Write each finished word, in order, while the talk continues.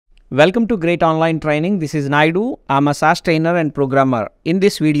Welcome to Great Online Training. This is Naidu. I'm a SAS trainer and programmer. In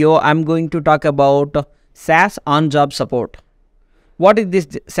this video, I'm going to talk about SAS on-job support. What is this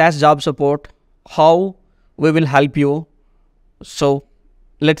SAS job support? How we will help you? So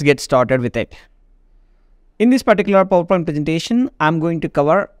let's get started with it. In this particular PowerPoint presentation, I'm going to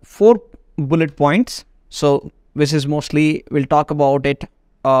cover 4 bullet points. So this is mostly, we'll talk about it,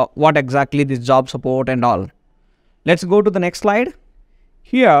 what exactly this job support and all. Let's go to the next slide.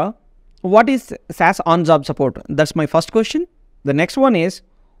 Here, what is SAS on-job support? That's my first question. The next one is,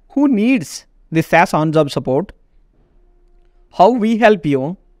 who needs this SAS on-job support? How we help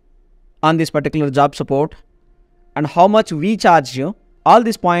you on this particular job support, and how much we charge you. All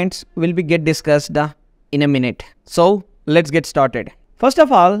these points will be get discussed in a minute. So let's get started. First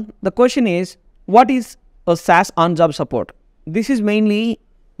of all, the question is, what is a SAS on-job support? This is mainly,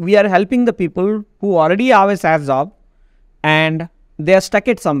 we are helping the people who already have a SAS job and they are stuck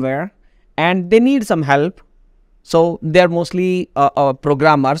at somewhere and they need some help. So they are mostly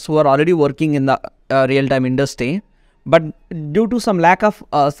programmers who are already working in the real-time industry, but due to some lack of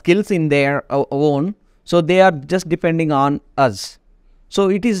skills in their own, so they are just depending on us. So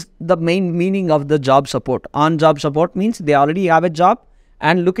it is the main meaning of the job support. On-job support means they already have a job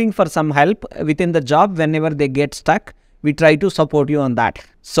and looking for some help within the job. Whenever they get stuck, we try to support you on that.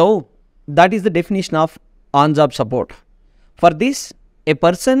 So that is the definition of on-job support. For this, a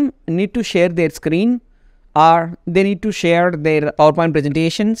person need to share their screen, or they need to share their PowerPoint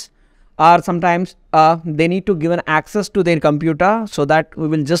presentations, or sometimes they need to give an access to their computer, so that we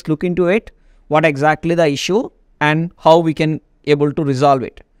will just look into it, what exactly the issue and how we can able to resolve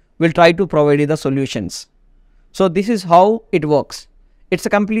it. We'll try to provide you the solutions. So this is how it works. It's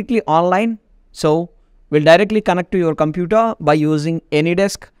a completely online. So we'll directly connect to your computer by using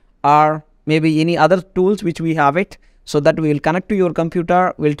AnyDesk or maybe any other tools which we have it. So that we will connect to your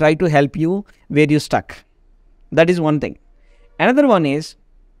computer, we'll try to help you where you stuck. That is one thing. Another one is,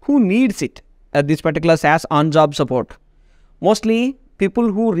 who needs it at this particular SAS on-job support? Mostly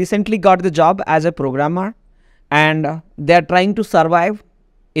people who recently got the job as a programmer and they are trying to survive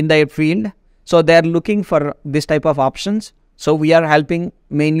in their field. So they are looking for this type of options. So we are helping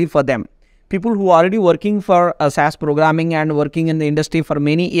mainly for them. People who are already working for SAS programming and working in the industry for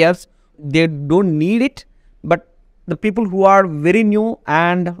many years, they don't need it. But the people who are very new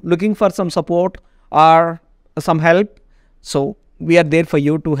and looking for some support or some help, so we are there for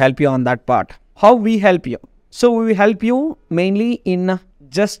you to help you on that part. How we help you? So we will help you mainly in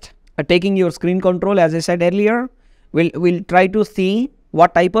just taking your screen control. As I said earlier, we'll try to see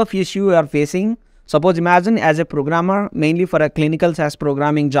what type of issue you are facing. Suppose imagine as a programmer, mainly for a clinical SAS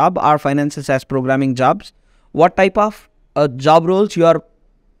programming job or financial SAS programming jobs, what type of job roles you are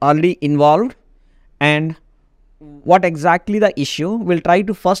already involved and what exactly the issue. We'll try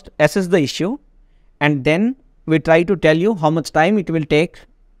to first assess the issue and then we try to tell you how much time it will take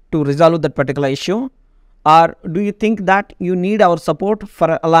to resolve that particular issue. Or do you think that you need our support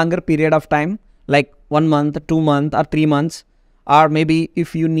for a longer period of time, like 1 month, 2 months or 3 months? Or maybe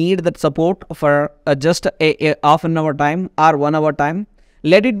if you need that support for just a half an hour time or 1 hour time,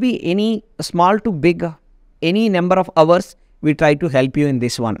 let it be any small to big, any number of hours, we try to help you in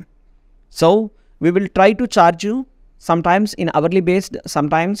this one. So we will try to charge you sometimes in hourly based,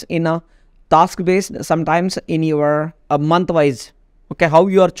 sometimes in a task based, sometimes in your month wise. Okay, how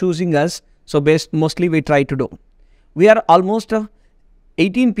you are choosing us. So based mostly we try to do. We are almost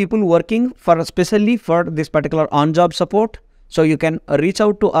 18 people working for especially for this particular on-job support. So you can reach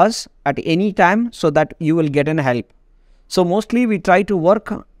out to us at any time so that you will get an help. So mostly we try to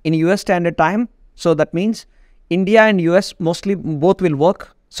work in US Standard Time. So that means India and US mostly both will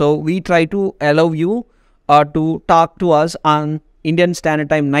work. So we try to allow you to talk to us on Indian Standard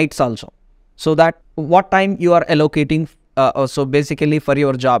Time nights also. So that what time you are allocating so basically for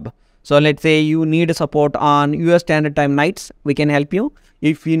your job. So let's say you need support on US Standard Time nights, we can help you.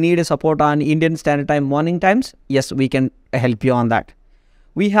 If you need support on Indian Standard Time morning times, yes, we can help you on that.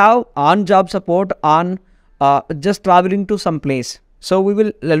 We have on-job support on just traveling to some place. So we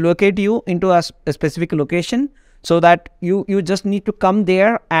will locate you into a specific location, so that you just need to come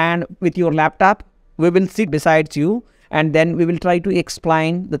there and with your laptop, we will sit beside you and then we will try to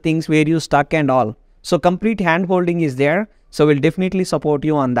explain the things where you stuck and all. So complete hand holding is there. So we'll definitely support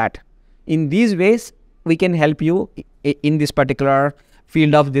you on that. In these ways, we can help you in this particular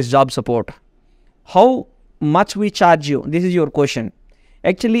field of this job support. How much we charge you? This is your question.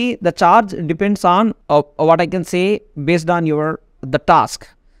 Actually, the charge depends on what I can say based on the task.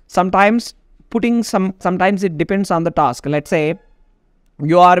 Sometimes it depends on the task. Let's say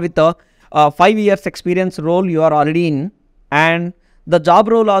you are with a 5 years experience role you are already in, and The job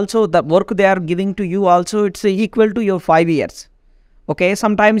role also, the work they are giving to you also, it's equal to your 5 years. Okay,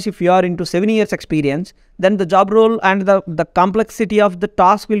 sometimes if you are into 7 years experience, then the job role and the complexity of the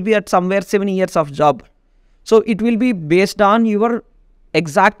task will be at somewhere 7 years of job. So it will be based on your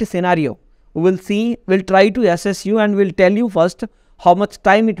exact scenario. We'll try to assess you and we'll tell you first how much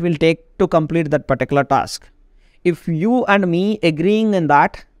time it will take to complete that particular task. If you and me agreeing in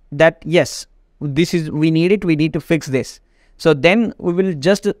that yes, we need it, we need to fix this. So then we will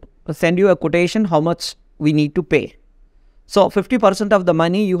just send you a quotation how much we need to pay. So 50% of the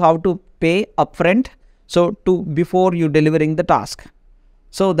money you have to pay upfront, so before you delivering the task.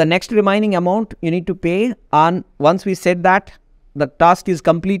 So the next remaining amount you need to pay on once we said that the task is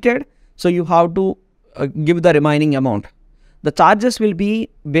completed, so you have to give the remaining amount. The charges will be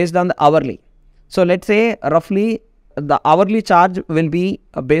based on the hourly. So let's say roughly the hourly charge will be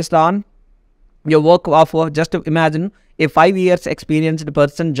based on your work of, just imagine a 5 years experienced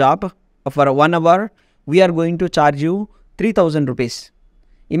person job for 1 hour, we are going to charge you 3,000 rupees.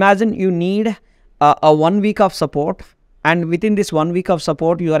 Imagine you need a 1 week of support, and within this 1 week of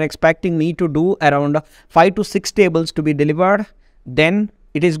support you are expecting me to do around 5 to 6 tables to be delivered. Then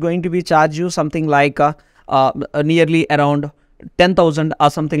it is going to be charge you something like nearly around 10,000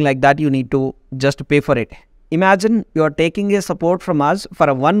 or something like that. You need to just pay for it. Imagine you are taking a support from us for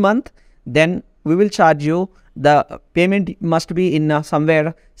a 1 month, then we will charge you, the payment must be in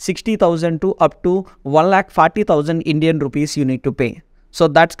somewhere 60,000 to up to 1,40,000 Indian rupees you need to pay. So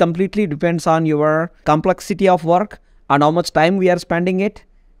that's completely depends on your complexity of work and how much time we are spending it,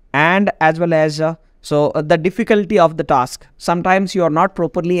 and as well as the difficulty of the task. Sometimes you are not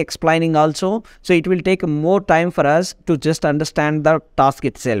properly explaining also, so it will take more time for us to just understand the task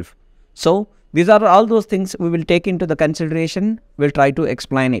itself. So these are all those things we will take into the consideration. We'll try to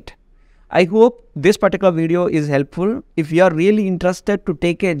explain it. I hope this particular video is helpful. If you are really interested to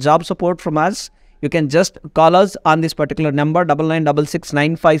take a job support from us, you can just call us on this particular number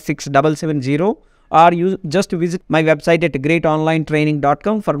 9966956770, or you just visit my website at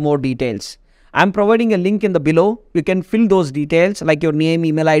greatonlinetraining.com for more details. I'm providing a link in the below. You can fill those details like your name,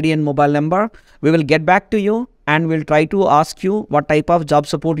 email ID and mobile number. We will get back to you and we'll try to ask you what type of job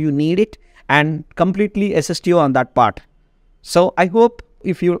support you need it and completely assist you on that part. So I hope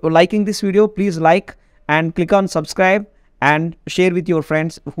if you're liking this video, please like and click on subscribe and share with your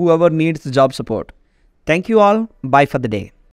friends, whoever needs job support. Thank you all. Bye for the day.